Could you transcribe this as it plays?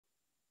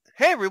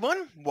Hey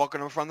everyone,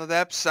 welcome to From the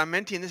Depths. I'm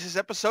Minty, and this is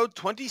episode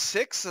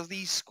 26 of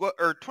the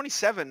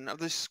 27 of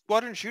the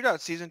Squadron Shootout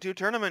Season 2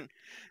 tournament.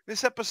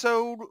 This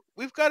episode,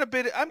 we've got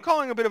I'm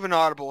calling a bit of an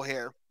audible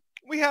here.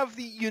 We have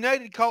the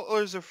United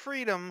Colors of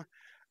Freedom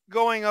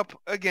going up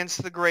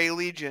against the Grey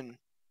Legion.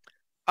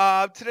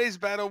 Today's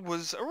battle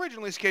was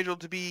originally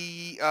scheduled to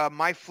be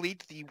my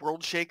fleet, the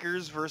World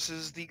Shakers,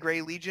 versus the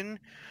Grey Legion,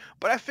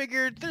 but I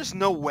figured there's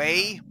no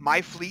way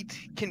my fleet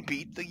can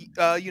beat the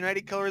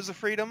United Colors of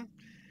Freedom.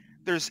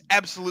 There's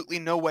absolutely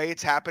no way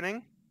it's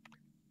happening.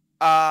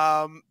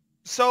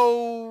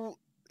 So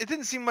it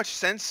didn't seem much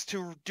sense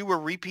to do a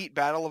repeat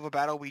battle of a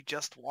battle we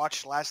just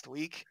watched last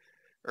week.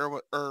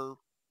 Yeah,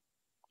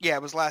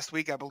 it was last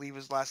week, I believe,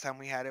 was the last time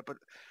we had it.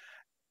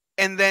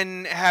 And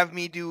then have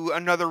me do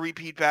another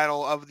repeat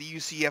battle of the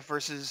UCF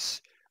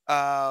versus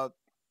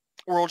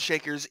World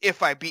Shakers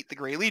if I beat the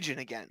Grey Legion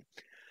again.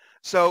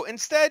 So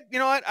instead, you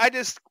know what, I'm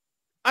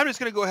just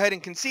going to go ahead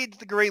and concede to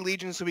the Grey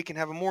Legion so we can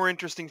have a more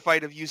interesting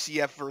fight of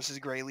UCF versus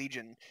Grey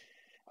Legion.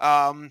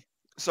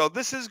 So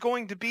this is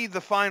going to be the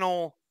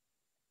final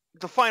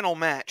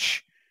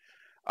match.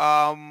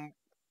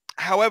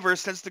 However,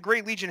 since the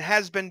Grey Legion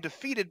has been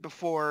defeated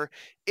before,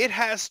 it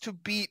has to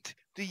beat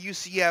the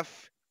UCF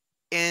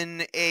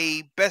in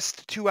a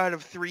best 2 out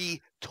of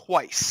 3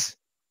 twice.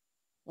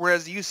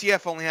 Whereas the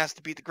UCF only has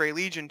to beat the Grey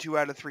Legion 2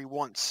 out of 3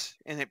 once,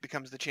 and it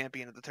becomes the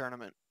champion of the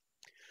tournament.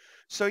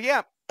 So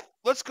yeah,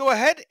 let's go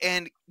ahead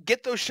and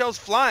get those shells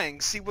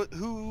flying. See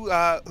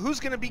who's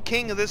going to be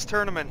king of this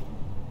tournament.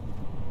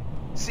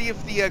 See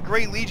if the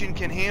Grey Legion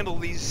can handle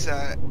these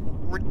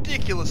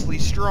ridiculously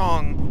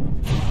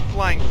strong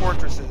flying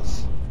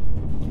fortresses.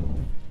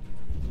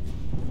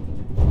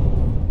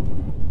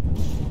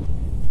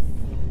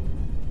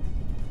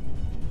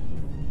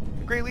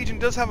 The Grey Legion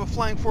does have a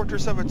flying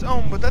fortress of its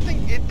own, but that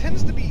thing, it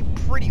tends to be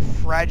pretty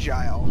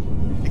fragile.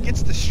 It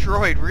gets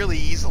destroyed really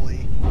easily.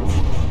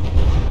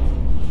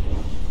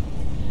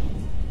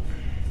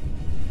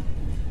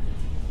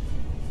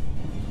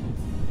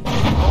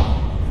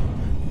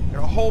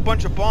 A whole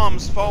bunch of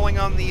bombs falling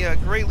on the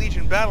Grey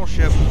Legion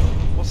battleship.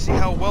 We'll see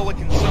how well it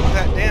can soak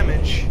that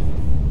damage.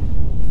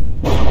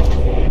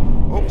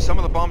 Oh, some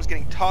of the bombs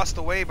getting tossed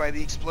away by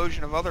the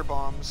explosion of other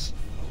bombs.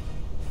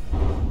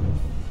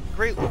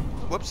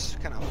 Whoops,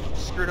 kind of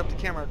screwed up the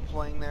camera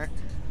playing there.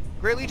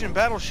 Grey Legion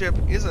battleship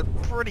is a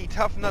pretty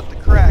tough nut to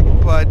crack,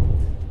 but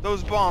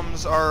those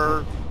bombs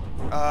are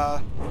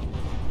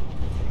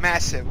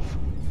massive.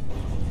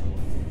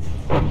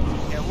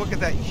 Yeah, look at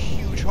that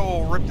huge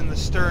hole ripped in the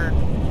stern.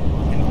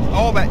 And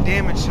all that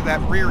damage to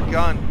that rear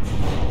gun.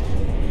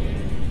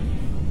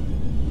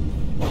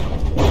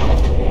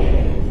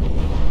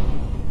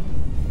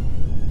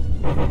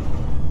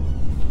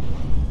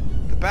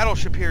 The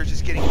battleship here is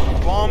just getting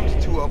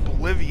bombed to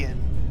oblivion.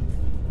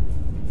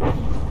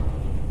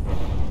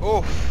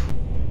 Oof.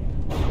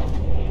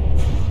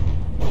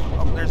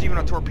 Oh, there's even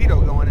a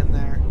torpedo going in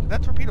there. Did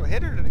that torpedo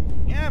hit her?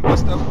 Yeah, it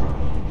must have.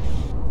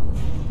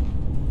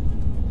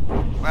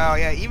 Wow,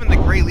 yeah, even the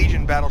Grey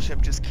Legion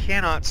battleship just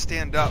cannot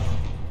stand up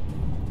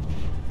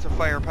to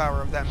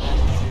firepower of that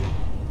magnitude.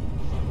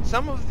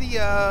 Some of the,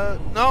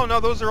 no,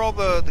 those are all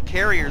the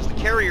carriers. The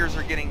carriers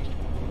are getting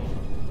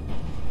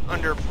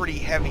under pretty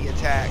heavy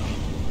attack.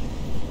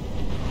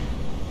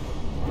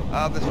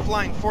 The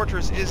flying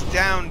fortress is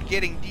down,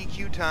 getting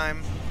DQ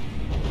time.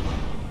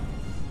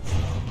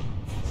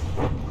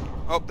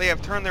 Oh, they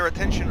have turned their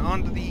attention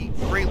onto the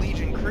Grey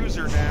Legion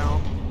cruiser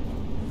now.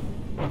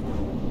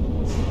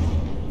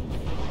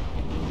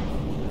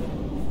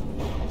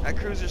 That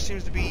cruiser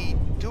seems to be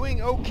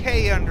doing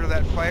okay under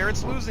that fire.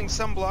 It's losing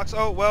some blocks.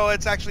 Oh, well,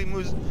 it's actually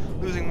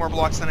losing more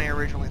blocks than I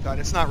originally thought.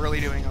 It's not really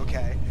doing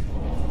okay.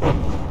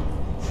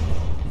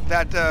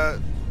 That,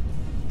 the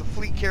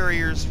fleet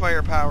carrier's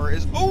firepower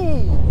is...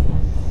 Oh!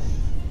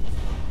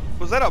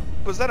 Was that a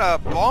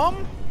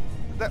bomb?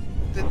 Did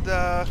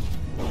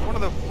one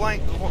of the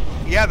flying...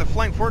 Yeah, the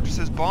flying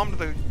fortresses bombed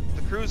the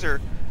cruiser.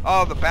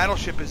 Oh, the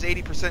battleship is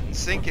 80% in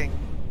sinking.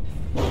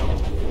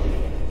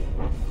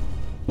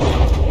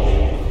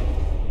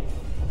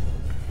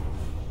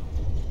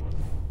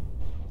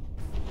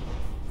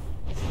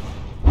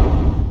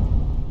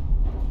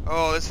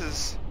 Oh, this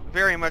is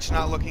very much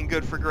not looking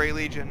good for Grey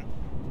Legion.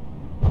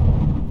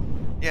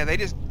 Yeah,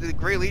 the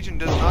Grey Legion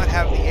does not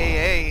have the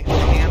AA to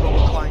handle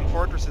the flying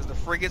fortresses. The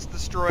frigate's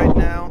destroyed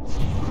now.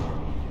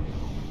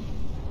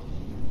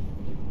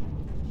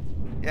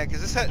 Yeah,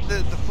 because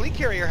the fleet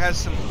carrier has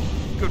some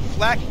good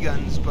flak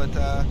guns, but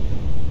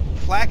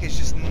flak is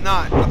just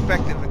not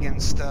effective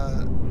against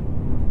flying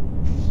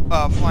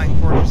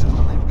fortresses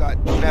when they've got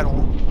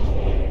metal.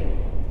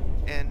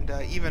 And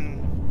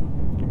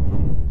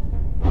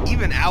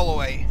even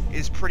alloy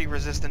is pretty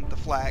resistant to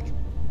flak.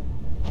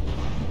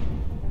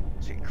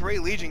 So Grey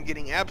Legion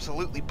getting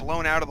absolutely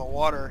blown out of the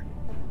water.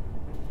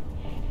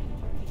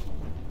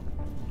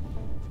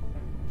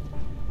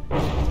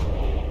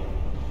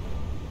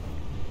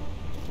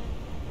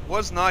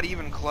 Was not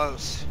even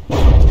close.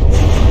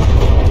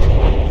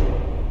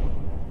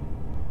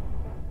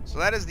 So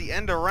that is the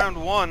end of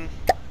round 1.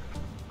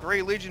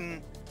 Grey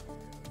Legion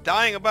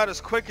dying about as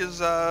quick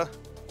as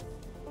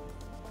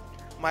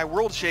my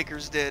World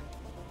Shakers did.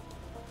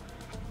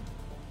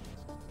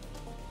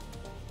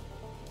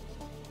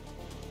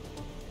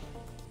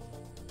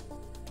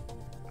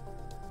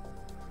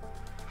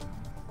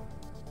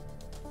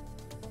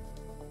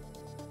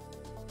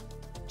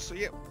 So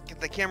yeah, get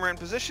the camera in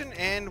position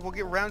and we'll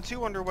get round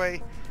 2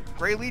 underway.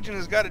 Grey Legion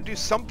has got to do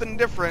something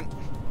different.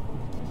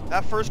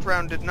 That first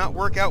round did not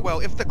work out well.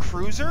 If the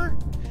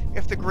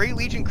Grey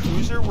Legion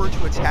cruiser were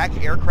to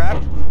attack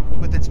aircraft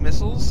with its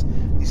missiles,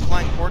 these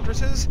flying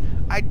fortresses,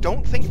 I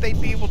don't think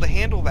they'd be able to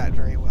handle that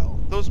very well.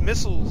 Those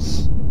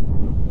missiles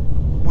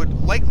would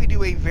likely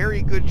do a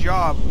very good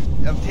job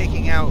of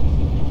taking out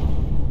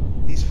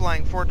these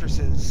flying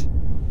fortresses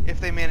if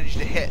they managed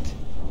to hit.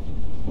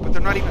 But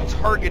they're not even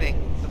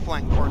targeting the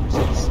flying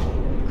fortresses.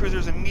 The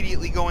cruiser's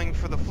immediately going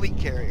for the fleet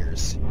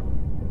carriers.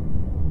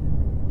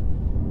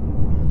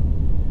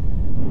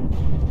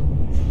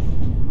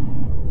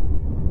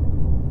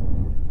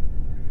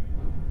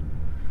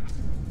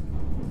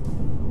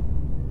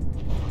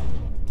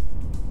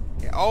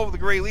 All of the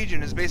Grey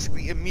Legion is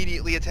basically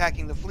immediately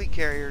attacking the fleet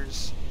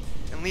carriers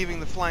and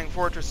leaving the flying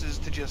fortresses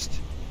to just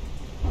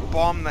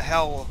bomb the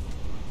hell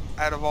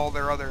out of all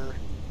their other,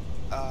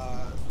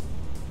 out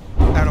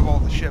of all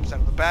the ships,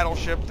 out of the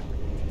battleship.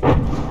 The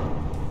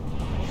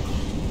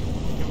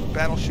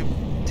battleship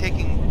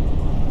taking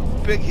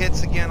big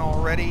hits again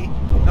already.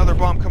 Another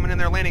bomb coming in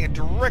there, landing it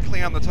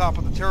directly on the top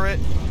of the turret.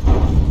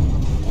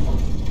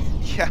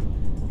 Yeah,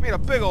 made a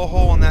big old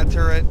hole in that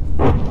turret.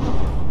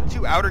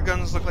 Two outer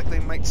guns look like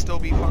they might still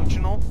be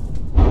functional.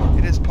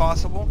 It is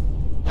possible.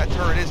 That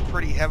turret is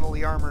pretty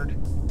heavily armored.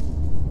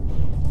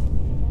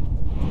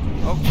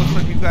 Oh, looks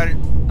like we've got it.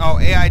 Oh,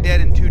 AI dead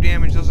and 2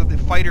 damage. Those are the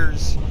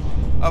fighters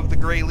of the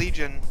Grey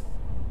Legion.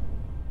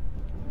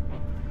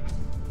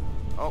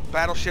 Oh,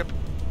 battleship.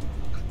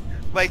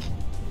 Like,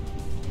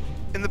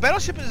 and the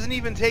battleship isn't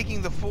even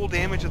taking the full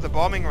damage of the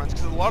bombing runs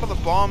because a lot of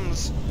the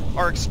bombs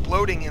are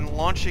exploding and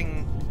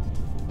launching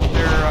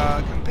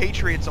their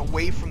compatriots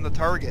away from the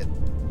target.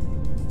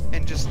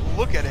 And just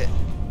look at it.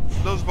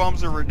 Those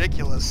bombs are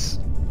ridiculous.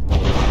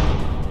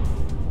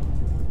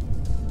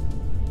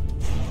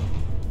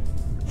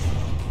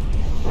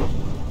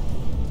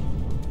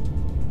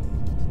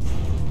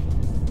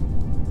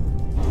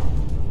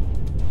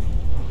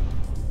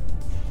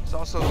 There's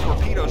also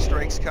torpedo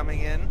strikes coming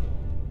in.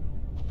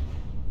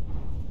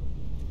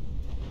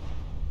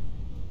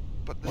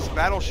 But this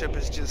battleship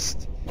is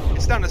just...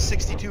 it's down to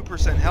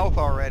 62% health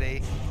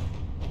already.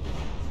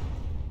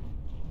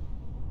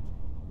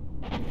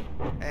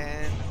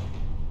 And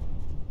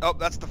oh,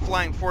 that's the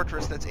flying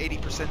fortress that's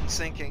 80%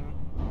 sinking.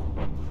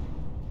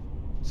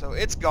 So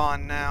it's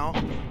gone now.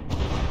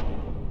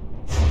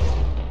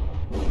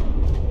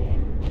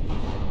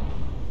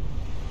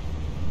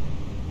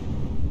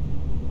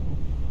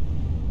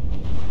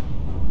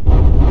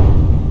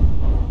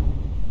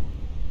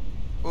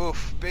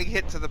 Oof, big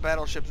hit to the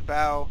battleship's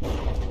bow.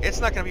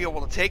 It's not going to be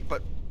able to take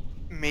but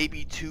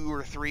maybe 2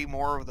 or 3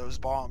 more of those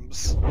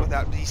bombs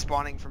without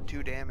despawning from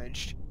 2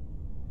 damaged.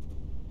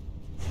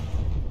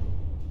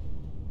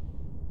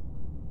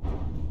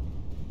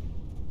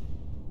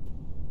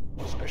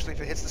 Especially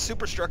if it hits the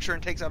superstructure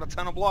and takes out a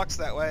ton of blocks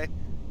that way.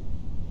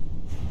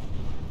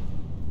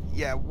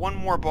 Yeah, 1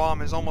 more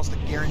bomb is almost a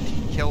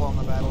guaranteed kill on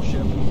the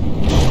battleship.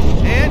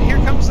 And here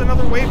comes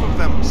another wave of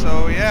them,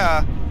 so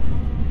yeah.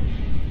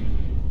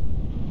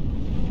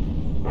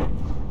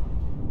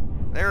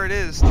 There it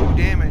is, 2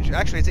 damage.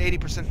 Actually, it's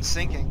 80%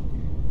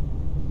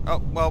 sinking.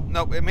 Oh, well,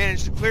 nope, it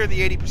managed to clear the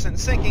 80%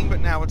 sinking, but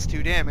now it's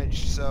 2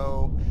 damage,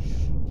 so...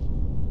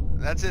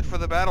 that's it for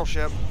the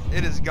battleship.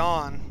 It is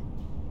gone.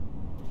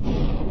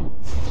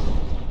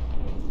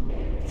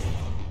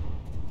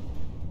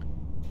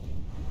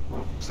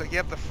 Looks like you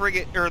have the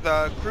frigate, or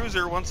the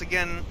cruiser, once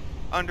again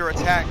under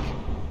attack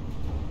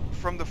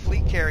from the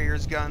fleet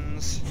carriers'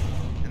 guns,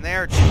 and they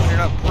are chewing it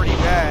up pretty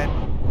bad.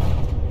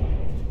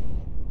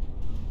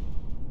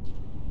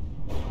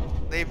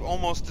 They've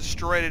almost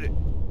destroyed it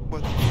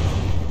with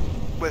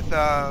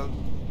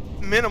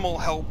minimal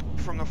help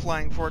from the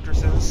flying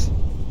fortresses.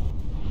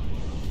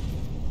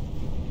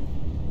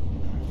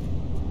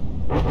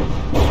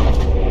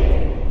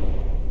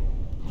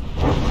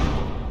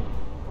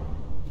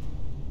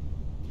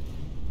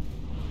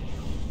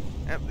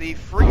 The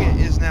frigate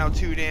is now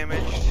 2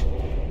 damaged.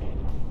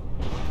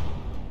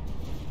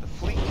 The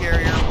fleet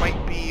carrier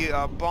might be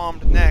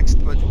bombed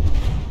next, but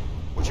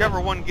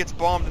whichever one gets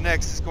bombed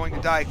next is going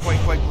to die quite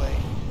quickly.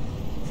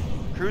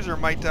 The cruiser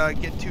might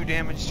get 2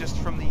 damage just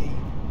from the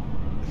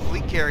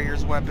fleet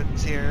carrier's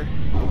weapons here.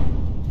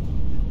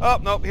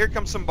 Oh, nope, here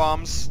comes some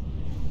bombs.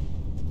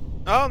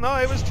 Oh, no,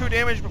 it was 2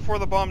 damage before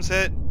the bombs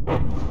hit.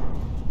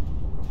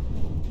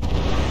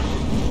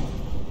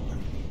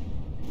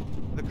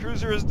 The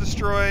cruiser is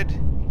destroyed.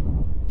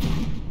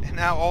 And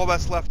now all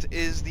that's left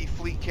is the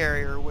fleet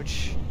carrier,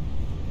 which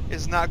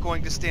is not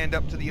going to stand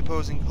up to the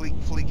opposing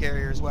fleet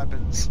carrier's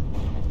weapons.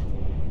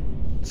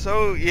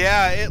 So,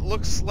 yeah, it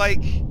looks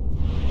like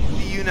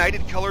the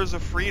United Colors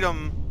of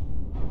Freedom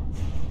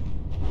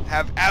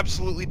have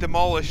absolutely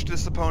demolished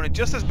this opponent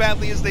just as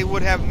badly as they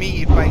would have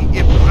me if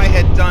I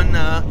had done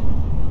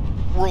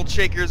World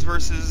Shakers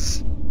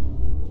versus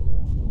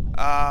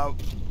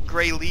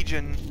Grey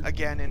Legion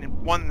again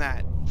and won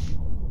that.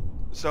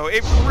 So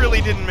it really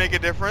didn't make a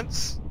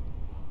difference.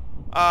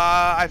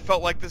 I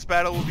felt like this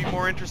battle would be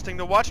more interesting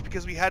to watch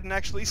because we hadn't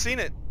actually seen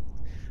it.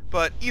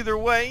 But either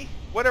way,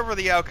 whatever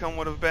the outcome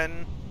would have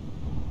been,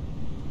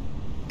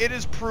 it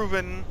is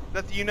proven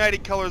that the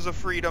United Colors of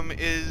Freedom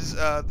is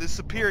the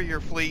superior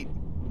fleet.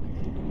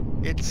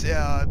 It's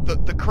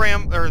not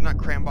cram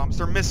bombs,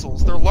 they're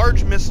missiles. They're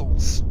large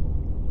missiles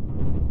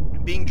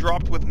being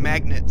dropped with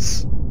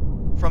magnets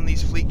from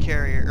these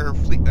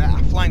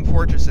flying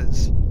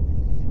fortresses.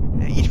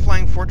 And each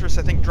flying fortress,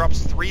 I think,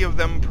 drops 3 of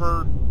them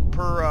per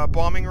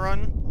bombing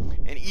run.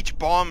 And each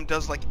bomb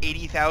does like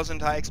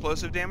 80,000 high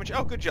explosive damage.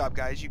 Oh, good job,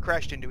 guys. You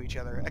crashed into each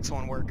other.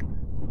 Excellent work.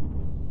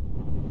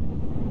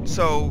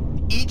 So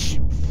each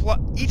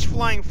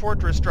flying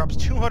fortress drops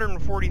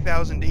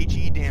 240,000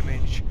 HE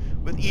damage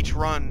with each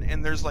run,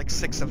 and there's like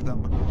 6 of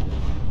them.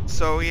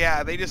 So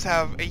yeah, they just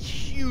have a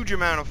huge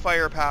amount of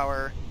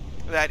firepower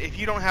that if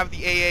you don't have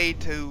the AA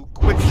to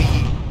quickly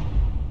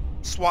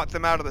swat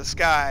them out of the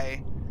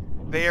sky,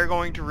 they are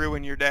going to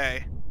ruin your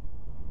day.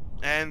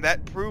 And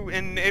it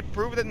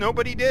proved that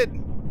nobody did.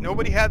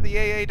 Nobody had the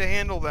AA to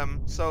handle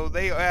them. So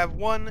they have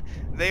won.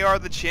 They are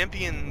the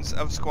champions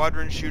of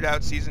Squadron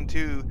Shootout Season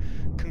 2.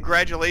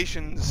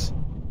 Congratulations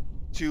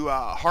to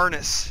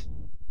Harness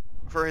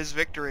for his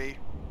victory.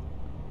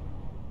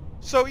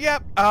 So yeah,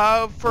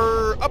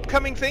 for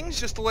upcoming things,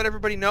 just to let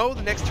everybody know,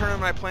 the next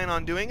tournament I plan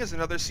on doing is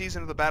another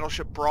season of the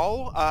Battleship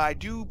Brawl. I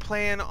do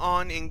plan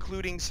on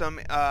including some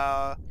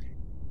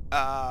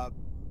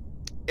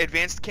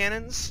advanced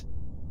cannons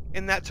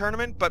in that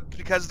tournament, but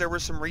because there were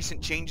some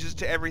recent changes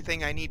to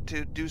everything, I need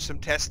to do some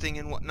testing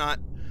and whatnot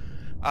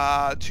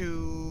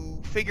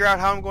to figure out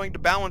how I'm going to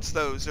balance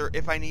those, or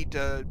if I need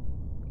to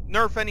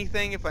nerf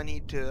anything, if I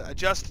need to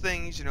adjust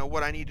things, you know,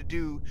 what I need to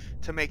do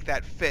to make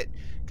that fit.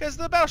 Because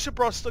the Battleship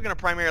Brawl is still going to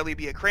primarily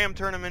be a cram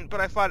tournament,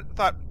 but I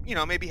thought, you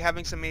know, maybe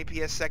having some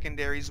APS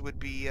secondaries would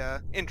be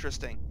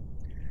interesting.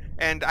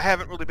 And I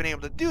haven't really been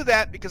able to do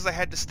that because I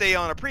had to stay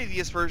on a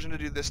previous version to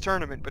do this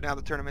tournament. But now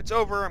the tournament's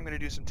over, I'm going to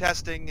do some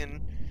testing,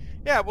 and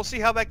yeah, we'll see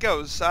how that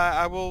goes.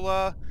 I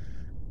will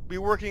be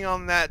working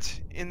on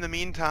that in the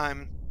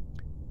meantime.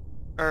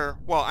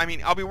 Well, I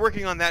mean, I'll be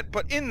working on that,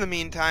 but in the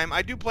meantime,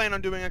 I do plan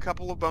on doing a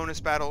couple of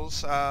bonus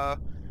battles.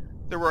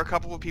 There were a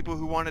couple of people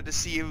who wanted to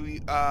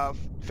see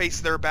face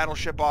their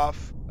battleship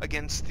off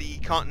against the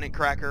Continent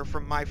Cracker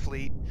from my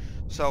fleet,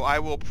 so I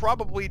will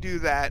probably do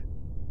that.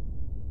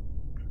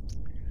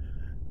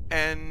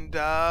 And,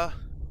 yeah,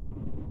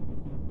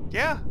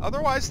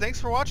 otherwise,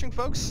 thanks for watching,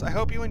 folks. I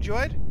hope you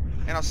enjoyed,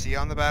 and I'll see you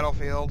on the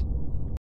battlefield.